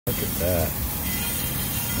Look at that.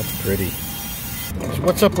 That's pretty. So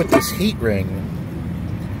what's up with this heat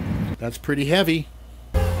ring? That's pretty heavy.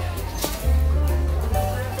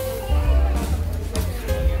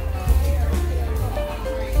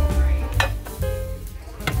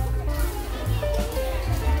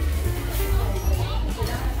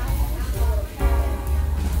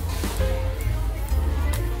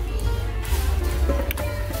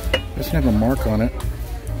 Doesn't have a mark on it.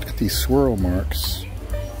 It's got these swirl marks.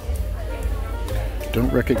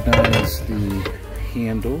 Don't recognize the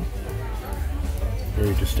handle.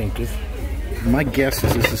 Very distinctive. My guess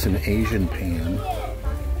is this is an Asian pan.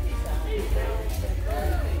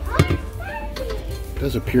 It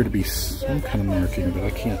does appear to be some kind of marking, but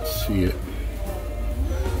I can't see it.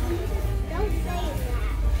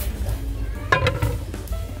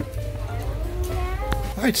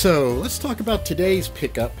 Alright, so let's talk about today's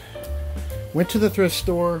pickup. Went to the thrift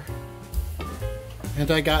store and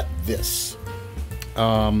I got this.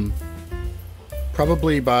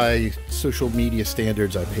 Probably by social media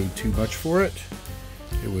standards I paid too much for it.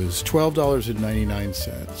 It was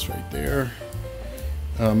 $12.99 right there.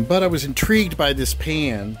 But I was intrigued by this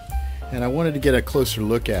pan and I wanted to get a closer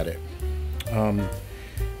look at it.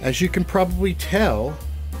 As you can probably tell,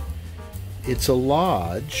 it's a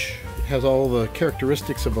Lodge. It has all the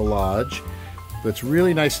characteristics of a Lodge, but it's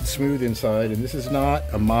really nice and smooth inside, and this is not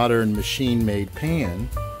a modern machine-made pan.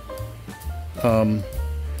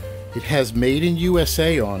 It has Made in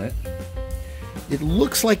USA on it. It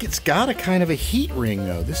looks like it's got a kind of a heat ring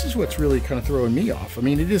though. This is what's really kind of throwing me off. I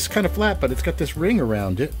mean, it is kind of flat, but it's got this ring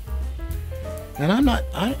around it. And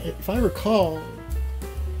if I recall,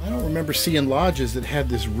 I don't remember seeing Lodges that had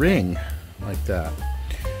this ring like that.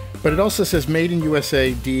 But it also says Made in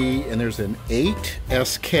USA D, and there's an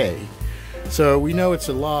 8SK. So we know it's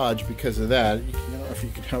a Lodge because of that. I don't know if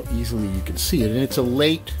you can, how easily you can see it. And it's a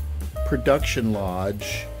late production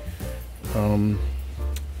Lodge.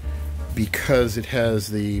 Because it has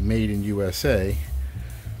the Made in USA,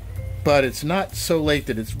 but it's not so late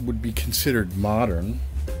that it would be considered modern,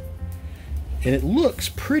 and it looks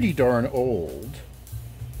pretty darn old.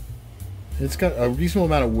 It's got a reasonable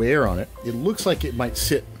amount of wear on it. It looks like it might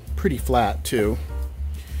sit pretty flat too,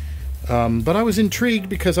 but I was intrigued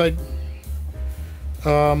because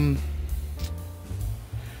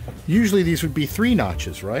usually these would be 3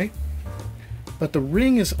 notches, right? But the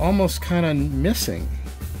ring is almost kind of missing.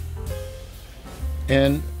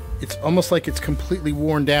 And it's almost like it's completely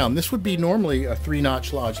worn down. This would be normally a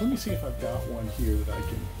 3-notch Lodge. Let me see if I've got one here that I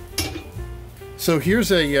can. So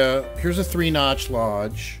here's a 3-notch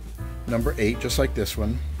Lodge, number 8, just like this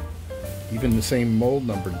one. Even the same mold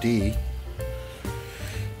number, D.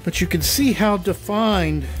 But you can see how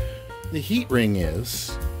defined the heat ring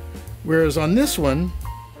is. Whereas on this one,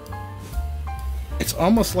 it's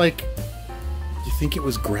almost like, you think it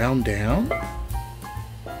was ground down?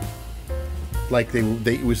 Like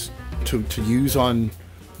it was to use on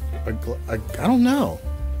I don't know.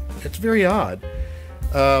 It's very odd.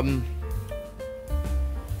 But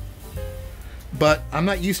I'm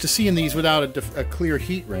not used to seeing these without a clear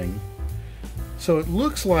heat ring. So it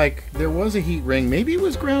looks like there was a heat ring. Maybe it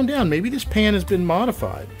was ground down. Maybe this pan has been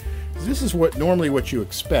modified. This is normally what you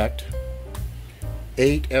expect.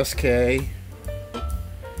 8SK.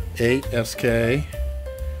 8SK.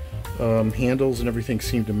 Handles and everything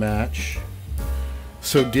seem to match.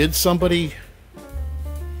 So did somebody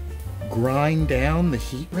grind down the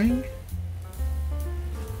heat ring?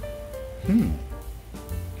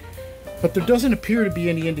 But there doesn't appear to be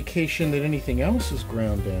any indication that anything else is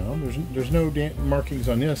ground down. There's no markings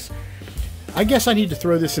on this. I guess I need to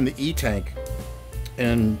throw this in the E-tank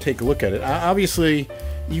and take a look at it. Obviously,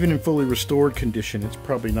 even in fully restored condition, it's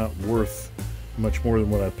probably not worth much more than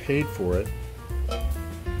what I paid for it.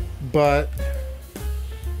 But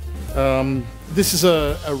this is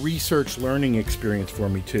a research learning experience for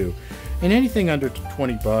me too. And anything under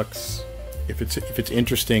 20 bucks, if it's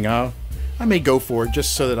interesting, I may go for it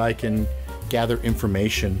just so that I can gather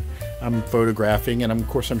information. I'm photographing, and of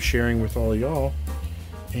course I'm sharing with all y'all.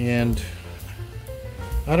 And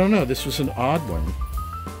I don't know, this was an odd one.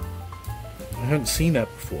 I haven't seen that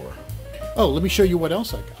before. Oh, let me show you what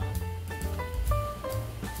else I got.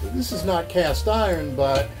 This is not cast iron,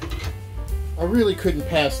 but I really couldn't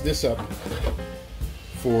pass this up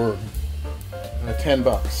for 10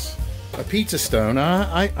 bucks. A pizza stone.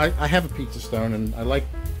 I have a pizza stone, and I like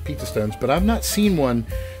pizza stones, but I've not seen one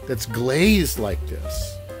that's glazed like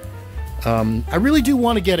this. I really do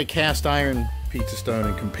want to get a cast iron pizza stone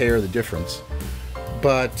and compare the difference,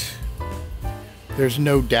 but there's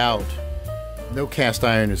no doubt no cast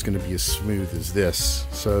iron is going to be as smooth as this.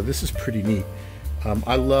 So this is pretty neat.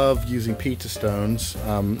 I love using pizza stones.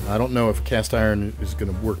 I don't know if cast iron is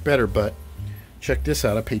going to work better, but check this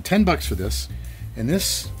out. I paid $10 for this, and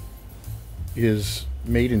this is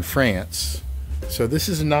made in France. So this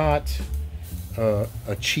is not a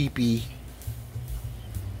cheapy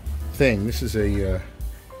thing. This is a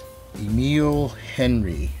Emile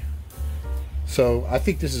Henry. So I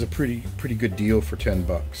think this is a pretty good deal for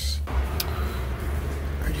 $10.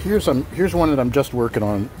 Here's one that I'm just working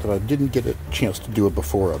on that I didn't get a chance to do a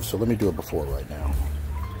before of, so let me do a before right now.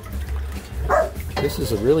 This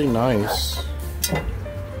is a really nice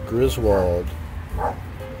Griswold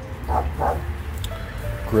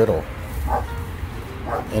griddle,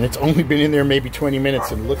 and it's only been in there maybe 20 minutes,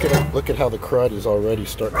 and look at how the crud is already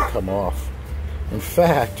starting to come off. In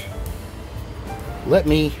fact, let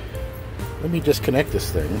me disconnect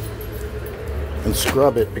this thing and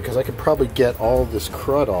scrub it, because I could probably get all this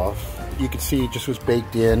crud off. You can see it just was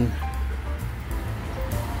baked in.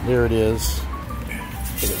 There it is. Look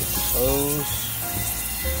at the toes.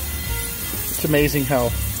 It's amazing how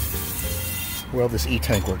well this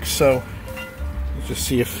E-tank works. So let's just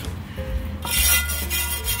see if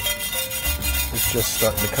it's just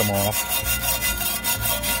starting to come off.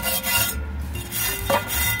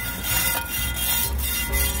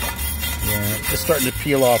 Yeah, it's just starting to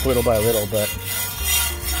peel off little by little, but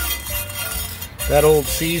that old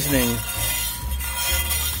seasoning,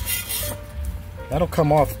 that'll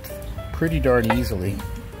come off pretty darn easily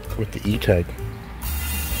with the E-tank.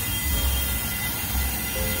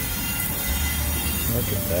 Look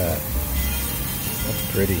at that.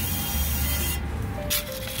 That's pretty.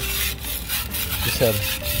 Just have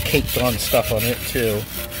caked on stuff on it too.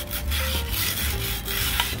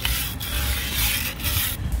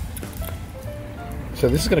 So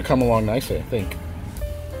this is going to come along nicely, I think.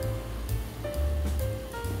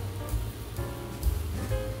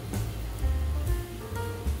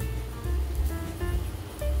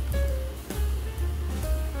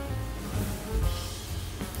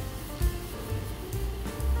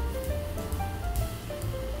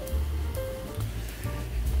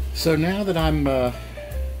 So now that I'm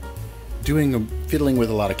fiddling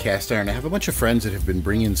with a lot of cast iron, I have a bunch of friends that have been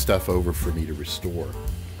bringing stuff over for me to restore.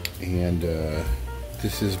 And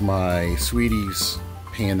this is my sweetie's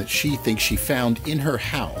pan that she thinks she found in her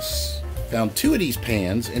house. Found two of these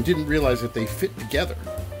pans and didn't realize that they fit together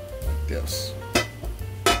like this.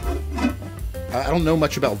 I don't know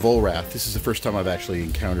much about Vollrath. This is the first time I've actually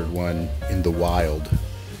encountered one in the wild.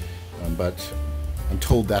 But I'm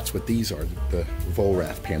told that's what these are, the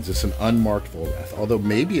Vollrath pans. It's an unmarked Vollrath, although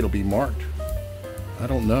maybe it'll be marked. I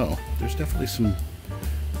don't know. There's definitely some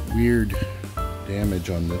weird damage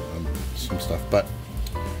on some stuff, but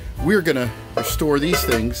we're gonna restore these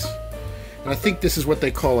things, and I think this is what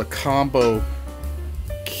they call a combo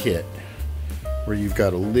kit, where you've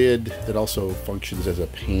got a lid that also functions as a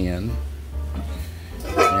pan,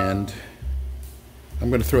 and I'm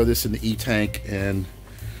gonna throw this in the E-tank and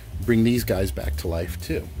bring these guys back to life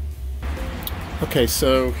too. Okay,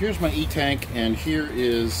 so here's my E-tank, and here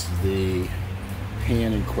is the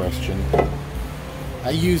pan in question.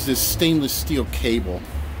 I use this stainless steel cable,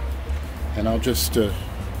 and I'll just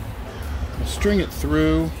string it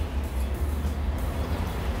through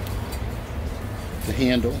the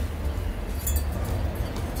handle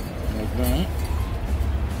like that.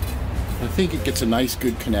 I think it gets a nice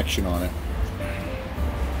good connection on it.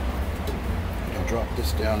 I'll drop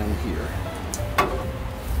this down in here.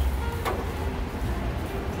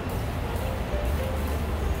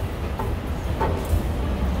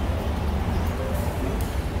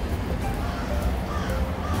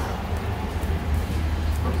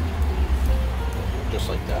 Just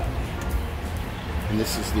like that. And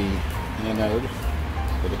this is the anode,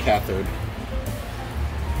 or the cathode.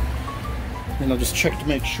 And I'll just check to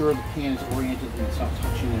make sure the pan is oriented and it's not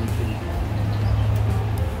touching anything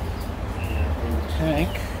in the tank.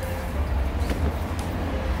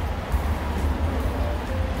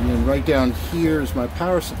 And then right down here is my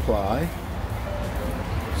power supply.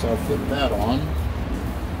 So I'll flip that on.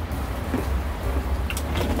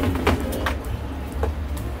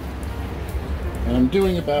 And I'm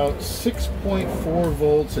doing about 6.4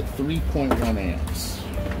 volts at 3.1 amps.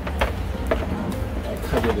 I'll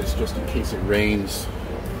cover this just in case it rains,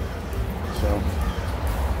 so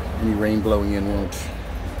any rain blowing in won't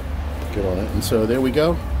get on it. And so there we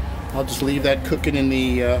go. I'll just leave that cooking in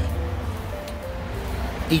the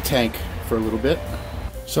E-tank for a little bit.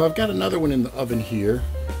 So I've got another one in the oven here.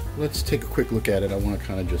 Let's take a quick look at it. I want to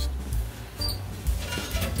kind of just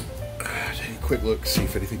take a quick look, see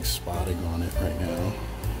if anything's spotting on it right now.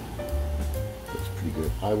 Looks pretty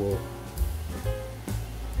good. I will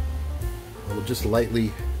I will just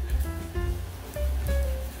lightly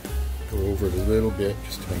go over it a little bit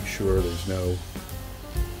just to make sure there's no...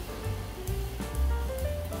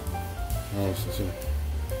 Oh, this isn't...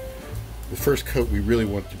 The first coat we really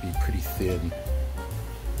want to be pretty thin.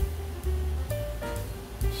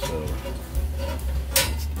 So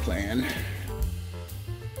that's the plan.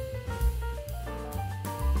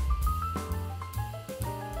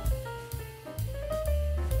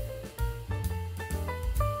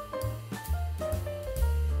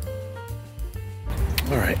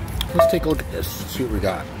 All right, let's take a look at this, see what we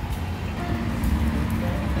got.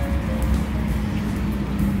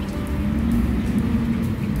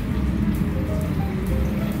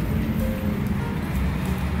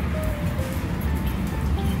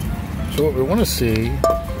 So what we want to see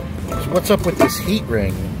is what's up with this heat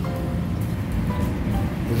ring.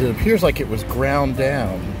 It appears like it was ground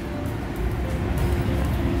down.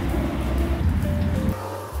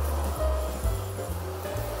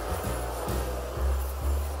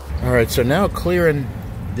 Alright, so now clearing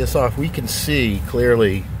this off, we can see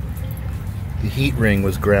clearly the heat ring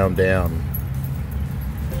was ground down.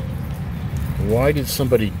 Why did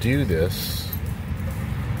somebody do this?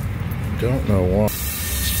 Don't know why.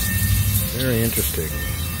 Very interesting.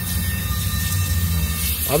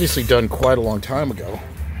 Obviously done quite a long time ago.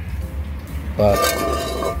 But,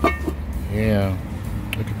 yeah,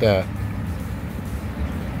 look at that.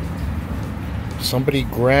 Somebody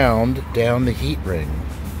ground down the heat ring.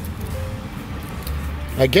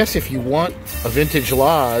 I guess if you want a vintage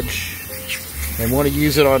Lodge and want to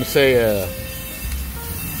use it on, say, a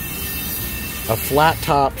flat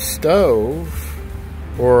top stove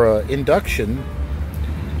or an induction,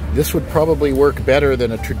 this would probably work better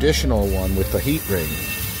than a traditional one with the heat ring.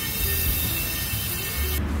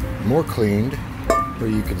 More cleaned, where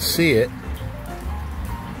you can see it.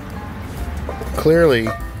 Clearly,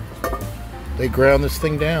 they ground this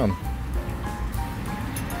thing down.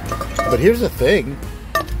 But here's the thing.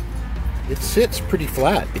 It sits pretty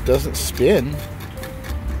flat. It doesn't spin.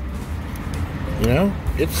 You know,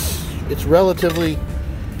 it's relatively,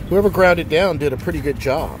 whoever ground it down did a pretty good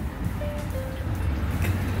job.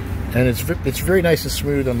 And it's very nice and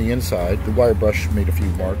smooth on the inside. The wire brush made a few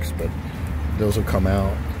marks, but those will come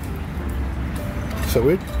out. So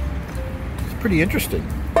it's pretty interesting.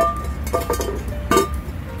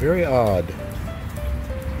 Very odd.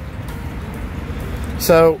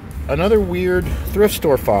 So another weird thrift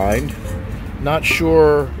store find. Not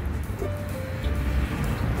sure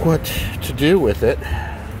what to do with it.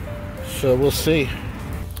 So we'll see.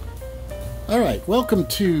 Alright, welcome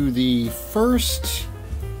to the first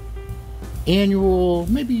annual,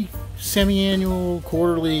 maybe semi-annual,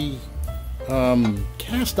 quarterly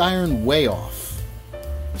cast iron weigh-off.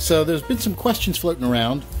 So there's been some questions floating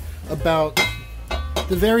around about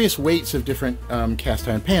the various weights of different cast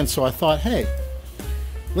iron pans, so I thought, hey,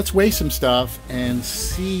 let's weigh some stuff and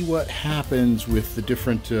see what happens with the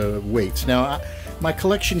different weights. Now, my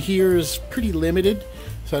collection here is pretty limited,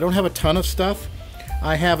 so I don't have a ton of stuff.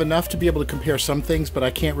 I have enough to be able to compare some things, but I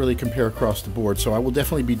can't really compare across the board. So I will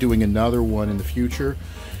definitely be doing another one in the future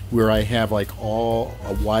where I have like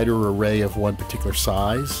a wider array of one particular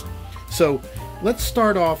size. So let's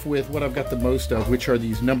start off with what I've got the most of, which are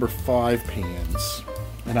these number 5 pans.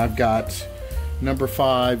 And I've got number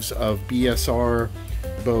 5s of BSR,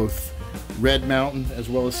 both Red Mountain as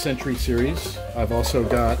well as Century Series. I've also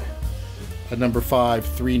got a number 5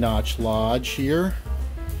 3-notch Lodge here,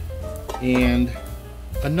 and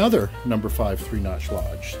another number 5 3-notch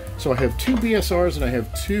Lodge. So I have 2 BSRs and I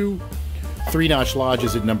have 2 3-notch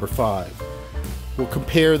Lodges at number 5. We'll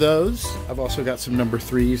compare those. I've also got some number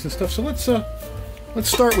 3s and stuff. So let's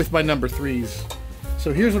start with my number 3s.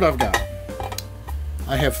 So here's what I've got.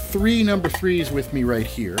 I have 3 number 3s with me right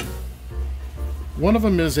here. One of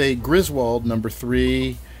them is a Griswold number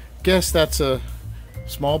 3. Guess that's a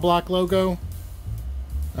small block logo.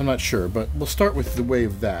 I'm not sure, but we'll start with the weight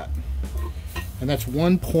of that. And that's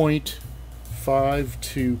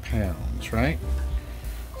 1.52 pounds, right?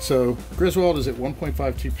 So Griswold is at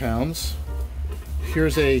 1.52 pounds.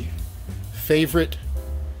 Here's a favorite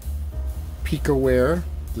Picaware,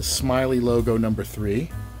 the Smiley logo number 3.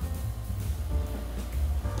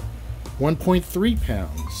 1.3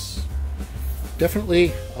 pounds.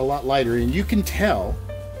 Definitely a lot lighter, and you can tell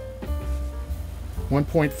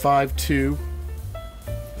 1.52,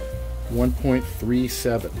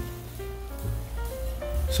 1.37.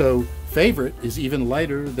 So favorite is even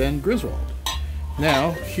lighter than Griswold.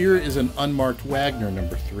 Now, here is an unmarked Wagner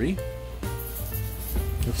number 3.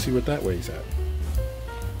 Let's see what that weighs at.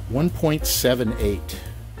 1.78.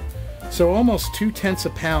 So almost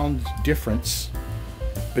 0.2 pounds difference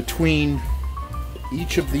between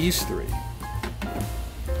each of these three.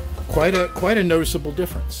 Quite a noticeable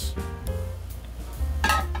difference.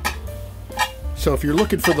 So if you're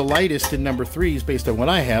looking for the lightest in number 3s, based on what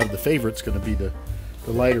I have, the favorite's going to be the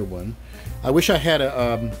lighter one. I wish I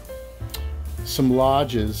had some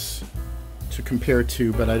lodges to compare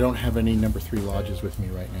to, but I don't have any number 3 lodges with me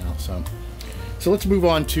right now. So let's move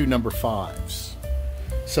on to number 5s.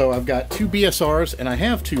 So I've got 2 BSRs and I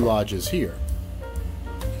have 2 lodges here.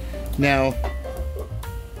 Now,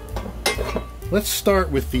 let's start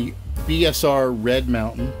with the BSR Red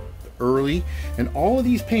Mountain early, and all of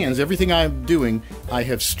these pans, everything I'm doing, I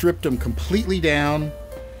have stripped them completely down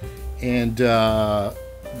and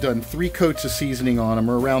done 3 coats of seasoning on them,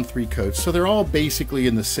 or around 3 coats, so they're all basically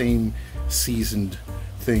in the same seasoned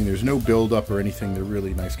thing. There's no buildup or anything. They're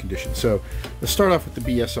really nice condition. So let's start off with the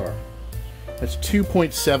BSR. That's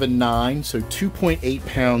 2.79, so 2.8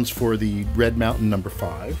 pounds for the Red Mountain number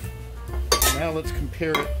 5. Now let's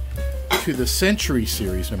compare it to the Century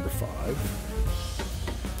Series number 5.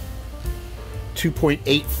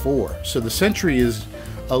 2.84. So the Century is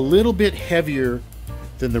a little bit heavier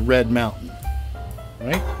than the Red Mountain,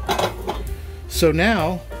 right? So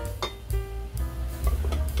now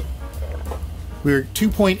we're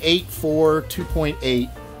 2.84, 2.8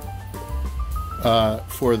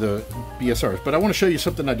 for the BSRs. But I want to show you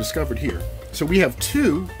something I discovered here. So we have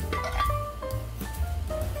two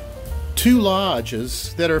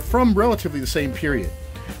lodges that are from relatively the same period.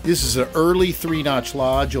 This is an early 3-notch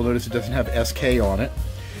lodge. You'll notice it doesn't have SK on it.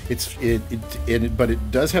 But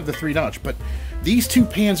it does have the 3-notch. But these 2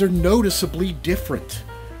 pans are noticeably different.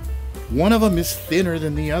 One of them is thinner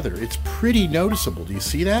than the other. It's pretty noticeable. Do you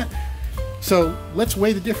see that? So let's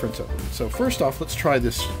weigh the difference of them. So first off, let's try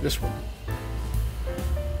this one.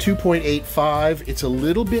 2.85. It's a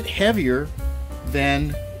little bit heavier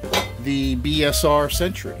than the BSR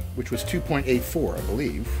Century, which was 2.84, I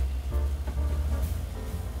believe.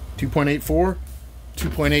 2.84,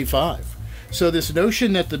 2.85. So this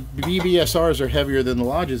notion that the BBSRs are heavier than the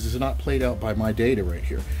lodges is not played out by my data right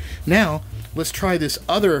here. Now, let's try this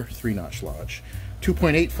other 3-notch lodge.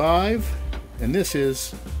 2.85, and this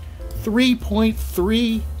is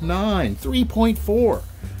 3.39, 3.4.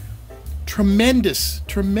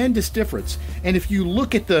 Tremendous difference. And if you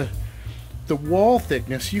look at the wall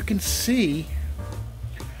thickness, you can see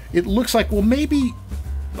it looks like, well, maybe,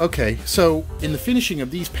 okay, so in the finishing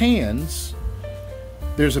of these pans,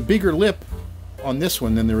 there's a bigger lip on this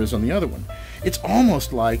one than there is on the other one. It's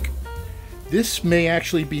almost like this may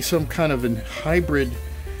actually be some kind of a hybrid.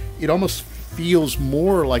 It almost feels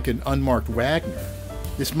more like an unmarked Wagner.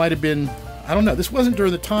 This might have been, I don't know, this wasn't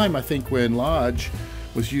during the time, I think, when Lodge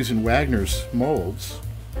was using Wagner's molds,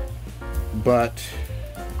 but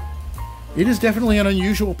it is definitely an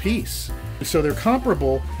unusual piece. So they're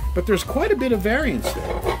comparable, but there's quite a bit of variance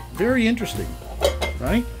there. Very interesting,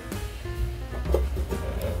 right?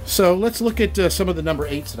 So let's look at some of the number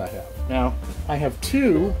 8s that I have. Now, I have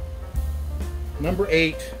 2 number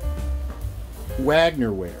 8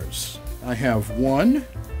 Wagner wares. I have 1.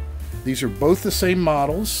 These are both the same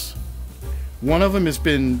models. One of them has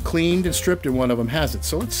been cleaned and stripped and one of them hasn't.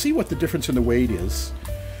 So let's see what the difference in the weight is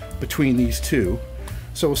between these 2.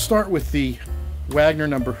 So we'll start with the Wagner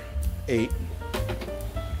number 8.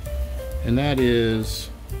 And that is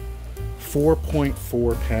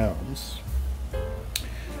 4.4 pounds.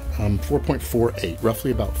 4.48,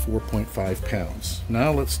 roughly about 4.5 pounds.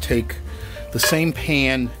 Now let's take the same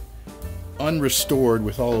pan unrestored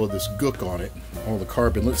with all of this gook on it, all the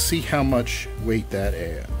carbon. Let's see how much weight that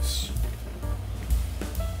adds.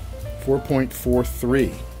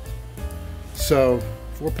 4.43. So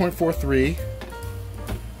 4.43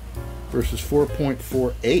 versus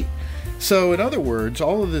 4.48. So in other words,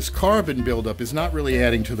 all of this carbon buildup is not really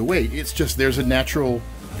adding to the weight. It's just there's a natural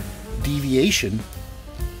deviation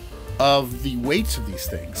of the weights of these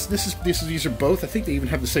things. These are both, I think they even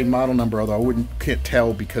have the same model number, although I can't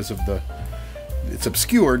tell because of it's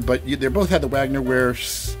obscured, but they both had the Wagner Ware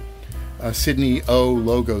Sydney O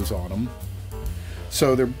logos on them.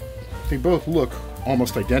 So they both look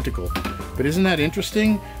almost identical. But isn't that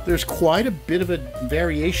interesting? There's quite a bit of a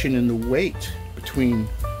variation in the weight between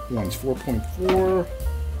ones. 4.4,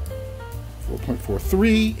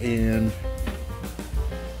 4.43, and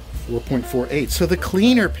 4.48. So the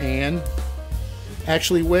cleaner pan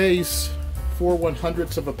actually weighs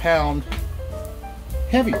 4/100ths of a pound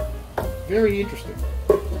heavier. Very interesting.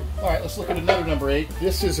 All right, let's look at another number 8.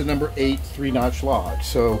 This is a number 8 3-notch lodge.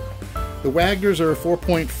 So the Wagners are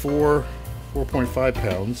 4.4, 4.5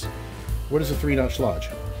 pounds. What is a 3-notch lodge?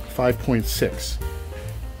 5.6.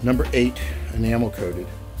 Number 8 enamel coated,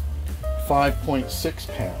 5.6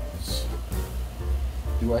 pounds.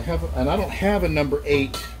 Do I have, and I don't have a number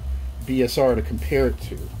 8 BSR to compare it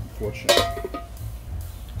to, unfortunately.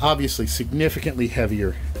 Obviously significantly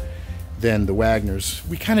heavier than the Wagners.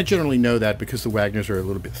 We kind of generally know that because the Wagners are a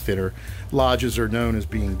little bit thinner. Lodges are known as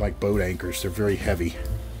being like boat anchors. They're very heavy.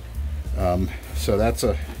 So that's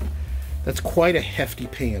quite a hefty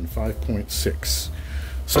pan, 5.6.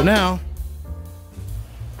 So now,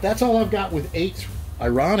 that's all I've got with 8s,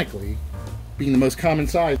 ironically, being the most common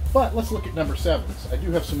size. But let's look at number 7s. I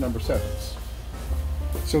do have some number 7s.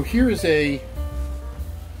 So here is a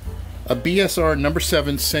BSR number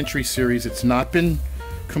 7 Century Series. It's not been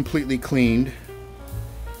completely cleaned.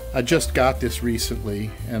 I just got this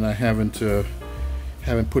recently, and I haven't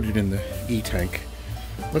put it in the E-tank.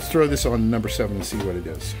 Let's throw this on number 7 and see what it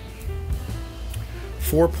is.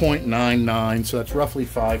 4.99, so that's roughly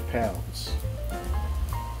 5 pounds.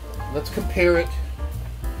 Let's compare it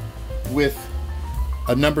with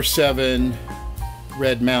a number 7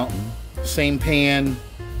 Red Mountain. Same pan,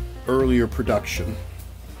 earlier production.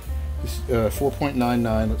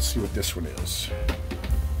 4.99, let's see what this one is.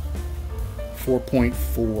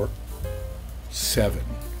 4.47.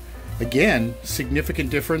 Again, significant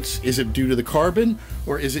difference. Is it due to the carbon,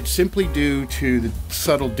 or is it simply due to the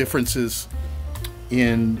subtle differences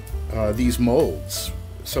in these molds?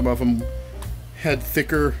 Some of them had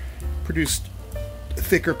produced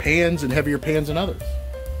thicker pans and heavier pans than others.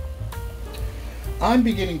 I'm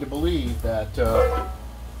beginning to believe that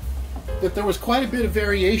that there was quite a bit of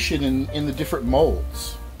variation in the different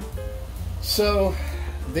molds. So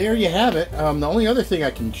there you have it. The only other thing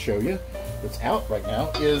I can show you that's out right now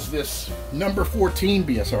is this number 14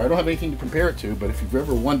 BSR. I don't have anything to compare it to, but if you've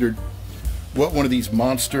ever wondered what one of these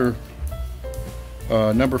monster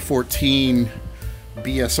number 14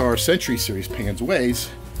 BSR Century Series pans weighs,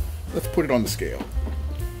 let's put it on the scale.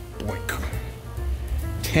 Boink.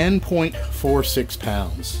 10.46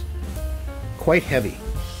 pounds. Quite heavy.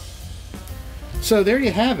 So there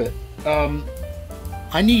you have it.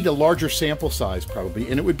 I need a larger sample size probably,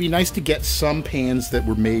 and it would be nice to get some pans that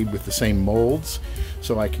were made with the same molds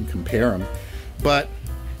so I can compare them. But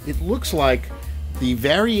it looks like the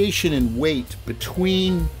variation in weight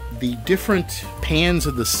between the different pans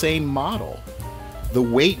of the same model, the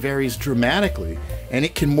weight varies dramatically, and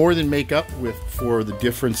it can more than make up for the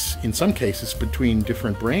difference in some cases between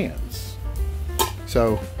different brands.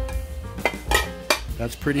 So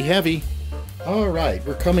that's pretty heavy. All right,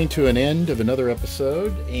 we're coming to an end of another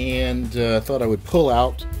episode, and I thought I would pull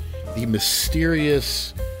out the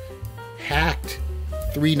mysterious hacked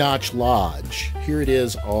 3-notch Lodge. Here it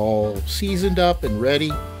is, all seasoned up and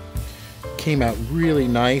ready. Came out really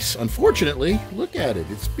nice. Unfortunately, look at it.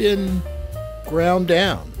 It's been ground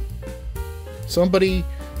down. Somebody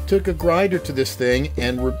took a grinder to this thing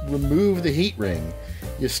and removed the heat ring.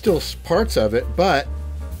 There's still parts of it, but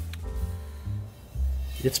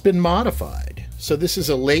it's been modified. So this is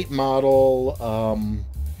a late model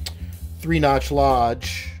 3-notch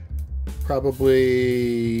Lodge,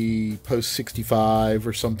 probably post 65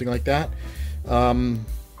 or something like that. And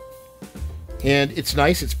it's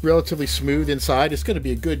nice. It's relatively smooth inside. It's going to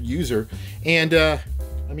be a good user. And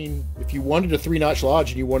I mean, if you wanted a 3-notch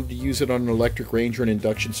Lodge and you wanted to use it on an electric range or an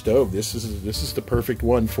induction stove, this is the perfect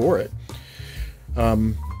one for it.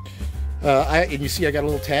 And you see I got a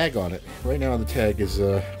little tag on it. Right now the tag is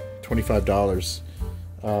 $25.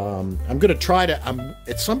 I'm going to try to,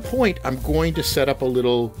 at some point I'm going to set up a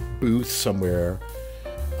little booth somewhere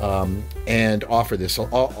and offer this.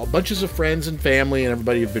 Bunches of friends and family and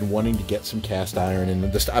everybody have been wanting to get some cast iron, and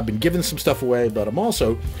I've been giving some stuff away, but I'm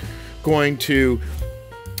also going to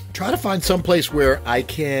try to find some place where I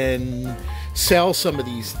can sell some of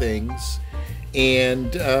these things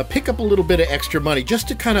and pick up a little bit of extra money just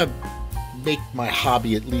to kind of make my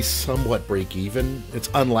hobby at least somewhat break even. It's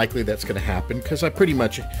unlikely that's going to happen because I pretty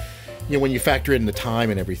much, you know, when you factor in the time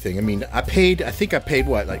and everything, I mean, I think I paid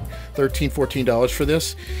what, like $13, $14 for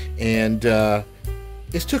this, and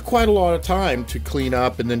it took quite a lot of time to clean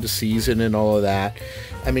up and then to season and all of that.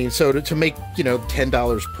 I mean, so to make, you know,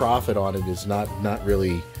 $10 profit on it is not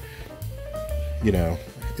really, you know,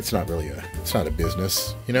 it's not a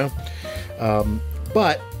business, you know.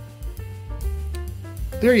 But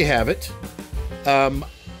there you have it.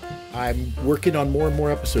 I'm working on more and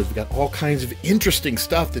more episodes. We've got all kinds of interesting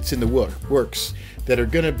stuff that's in the works that are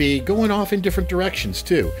going to be going off in different directions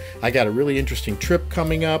too. I got a really interesting trip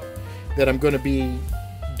coming up that I'm going to be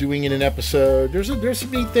doing in an episode. There's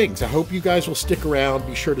some neat things. I hope you guys will stick around.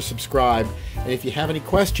 Be sure to subscribe. And if you have any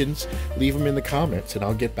questions, leave them in the comments and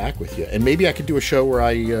I'll get back with you. And maybe I could do a show where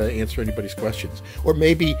I answer anybody's questions. Or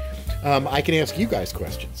maybe I can ask you guys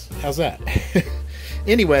questions. How's that?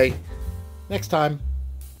 Anyway, next time.